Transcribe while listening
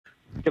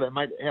G'day,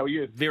 mate. How are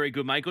you? Very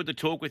good, mate. Good to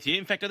talk with you.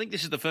 In fact, I think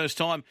this is the first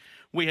time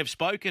we have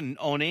spoken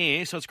on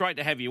air, so it's great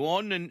to have you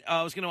on. And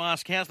I was going to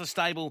ask, how's the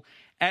stable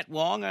at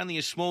Wyong? Only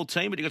a small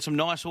team, but you've got some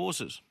nice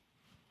horses.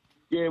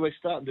 Yeah, we're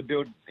starting to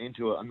build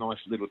into a nice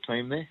little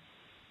team there.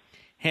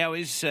 How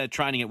is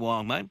training at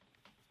Wyong, mate?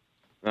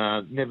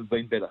 Never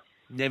been better.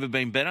 Never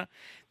been better.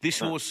 This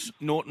horse,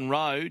 Norton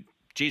Road,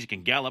 geez, it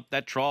can gallop.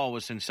 That trial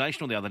was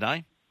sensational the other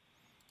day.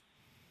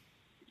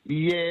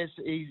 Yes,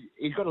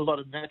 he's got a lot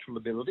of natural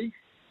ability.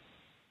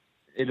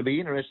 It'll be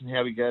interesting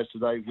how he goes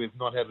today with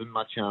not having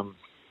much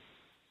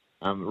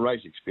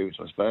race experience,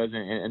 I suppose,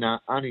 and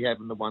only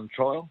having the one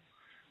trial.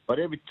 But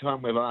every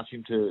time we've asked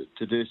him to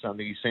do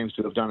something, he seems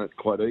to have done it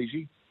quite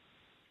easy.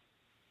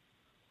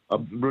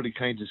 I'm really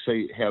keen to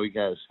see how he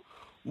goes.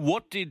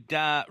 What did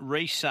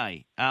Reece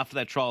say after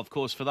that trial? Of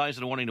course, for those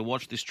that are wanting to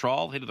watch this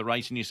trial, head to the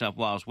Racing New South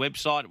Wales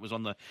website. It was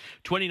on the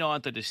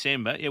 29th of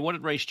December. Yeah, what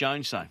did Reece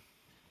Jones say?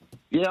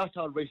 Yeah, I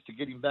told Reece to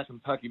get him back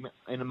and poke him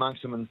in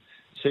amongst them and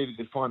see if he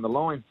could find the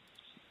line.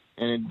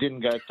 And it didn't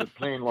go to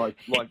plan like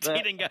that.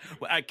 Didn't go.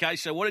 Okay,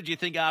 so what did you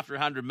think after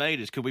 100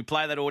 metres? Could we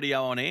play that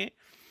audio on air?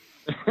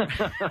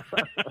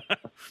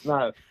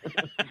 No.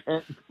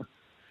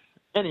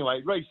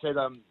 Anyway, Reece said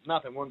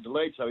nothing wanted to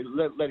lead, so he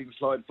let him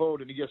slide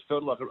forward, and he just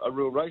felt like a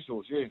real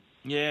racehorse, yeah.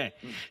 Yeah.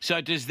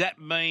 So does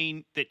that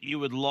mean that you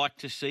would like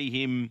to see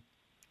him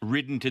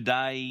ridden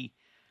today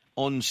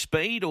on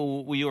speed,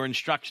 or will your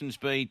instructions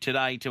be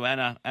today to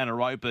Anna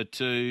Roper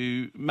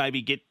to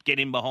maybe get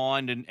in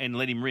behind and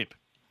let him rip?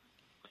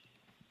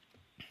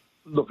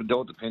 Look, it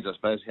all depends, I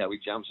suppose, how he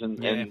jumps,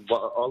 and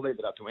I'll leave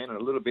it up to Anna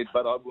a little bit,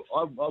 but I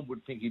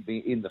would think he'd be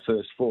in the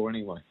first four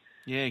anyway.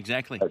 Yeah,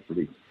 exactly.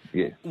 Hopefully,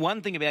 yeah.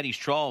 One thing about his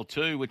trial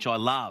too, which I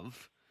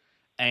love,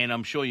 and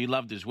I'm sure you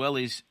loved as well,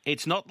 is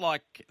it's not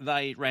like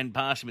they ran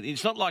past him.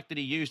 It's not like that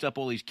he used up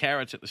all his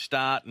carrots at the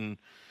start and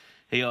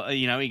he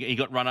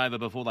got run over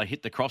before they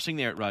hit the crossing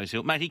there at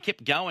Rosehill. Mate, he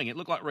kept going. It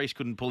looked like Reece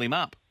couldn't pull him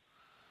up.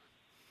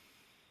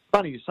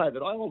 Funny you say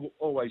that. I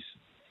always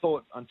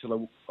thought,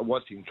 until I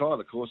watched him trial,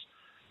 of course,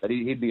 that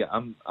he'd be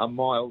a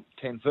mile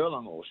 10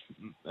 furlong horse,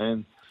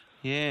 and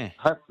yeah,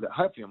 hopefully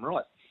I'm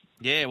right.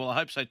 Yeah, well, I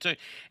hope so too.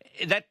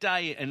 That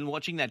day, and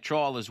watching that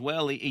trial as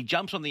well, he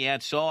jumps on the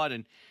outside,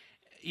 and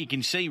you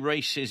can see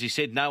Reece, as he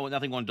said,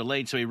 nothing wanted to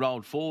lead, so he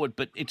rolled forward.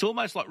 But it's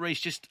almost like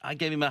Reece I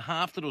gave him a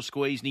half little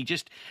squeeze, and he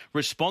just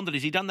responded.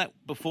 Has he done that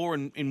before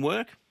in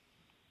work?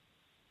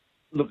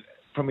 Look,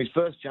 from his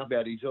first jump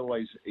out, he's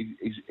always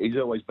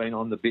been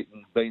on the bit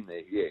and been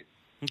there. Yeah.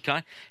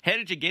 Okay. How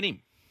did you get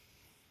him?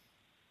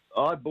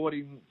 I bought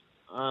him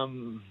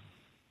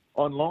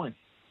online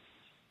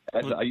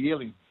as a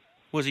yearling.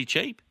 Was he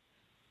cheap?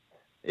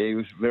 Yeah, he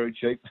was very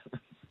cheap.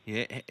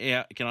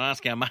 Yeah. Can I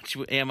ask how much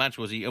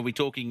was he? Are we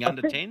talking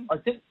under 10? I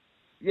think,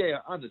 yeah,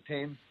 under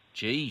 10.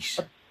 Jeez.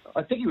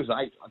 I think he was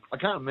 8. I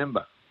can't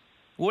remember.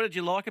 What did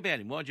you like about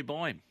him? Why did you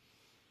buy him?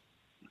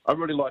 I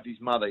really liked his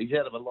mother. He's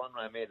out of a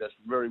Lonham mare that's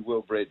very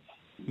well bred.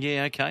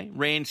 Yeah, okay.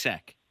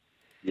 Ransack.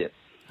 Yeah.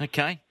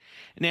 Okay.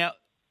 Now,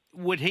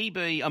 would he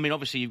be? I mean,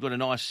 obviously you've got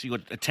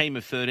a team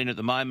of 13 at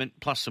the moment,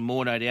 plus some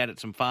more, no doubt, at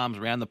some farms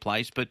around the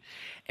place. But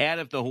out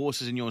of the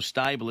horses in your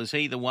stable, is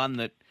he the one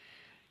that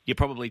you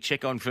probably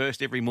check on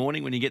first every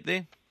morning when you get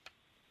there?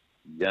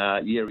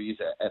 Yeah, he is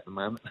at the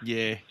moment.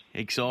 Yeah,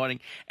 exciting.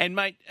 And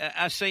mate,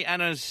 I see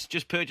Anna's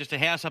just purchased a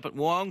house up at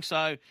Wyong,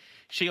 so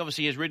she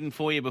obviously has ridden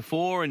for you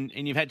before, and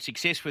you've had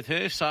success with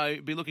her. So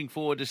be looking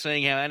forward to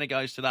seeing how Anna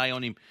goes today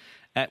on him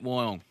at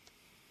Wyong.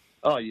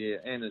 Oh yeah,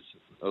 Anna's,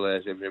 well,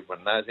 as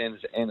everyone knows,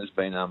 Anna's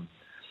been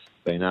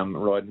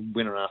riding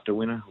winner after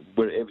winner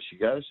wherever she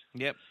goes.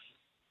 Yep.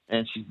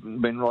 And she's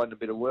been riding a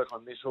bit of work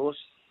on this horse,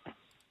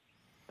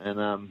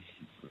 and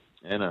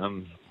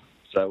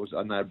so it was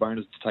a no-brainer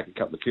to take a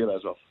couple of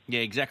kilos off. Yeah,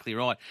 exactly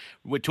right.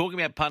 We're talking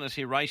about punters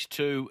here, race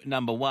 2,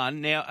 number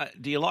 1. Now,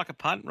 do you like a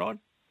punt, Rod?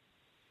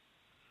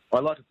 I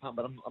like a punt,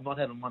 but I'm not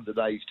having one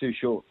today. He's too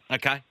short.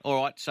 Okay,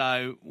 all right.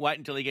 So wait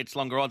until he gets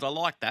longer odds. I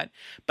like that.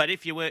 But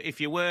if you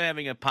were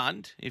having a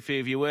punt, if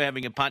you were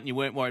having a punt and you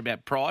weren't worried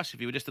about price, if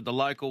you were just at the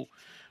local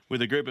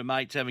with a group of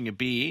mates having a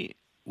beer,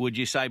 would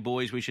you say,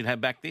 boys, we should have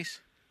back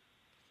this?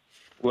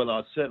 Well,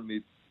 I'd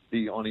certainly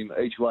be on him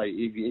each way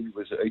if he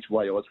was each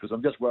way odds, because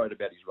I'm just worried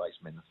about his race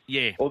manner.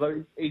 Yeah.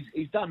 Although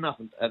he's done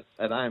nothing at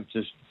home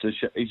to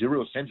show, he's a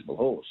real sensible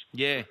horse.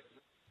 Yeah.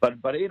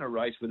 But in a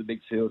race with a big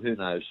field, who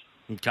knows?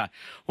 Okay.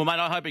 Well, mate,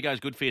 I hope it goes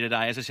good for you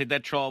today. As I said,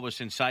 that trial was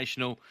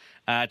sensational.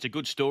 It's a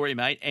good story,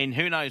 mate. And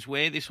who knows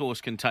where this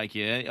horse can take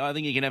you. I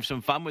think you can have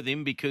some fun with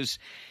him, because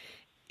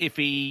if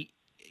he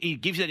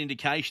gives that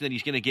indication that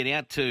he's going to get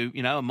out to,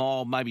 a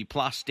mile maybe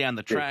plus down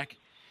the track,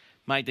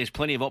 mate, there's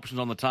plenty of options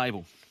on the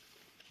table.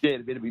 Yeah,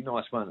 it'll be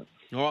nice, won't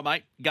it? All right,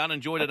 mate. Go and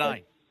enjoy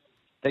today.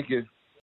 Thank you.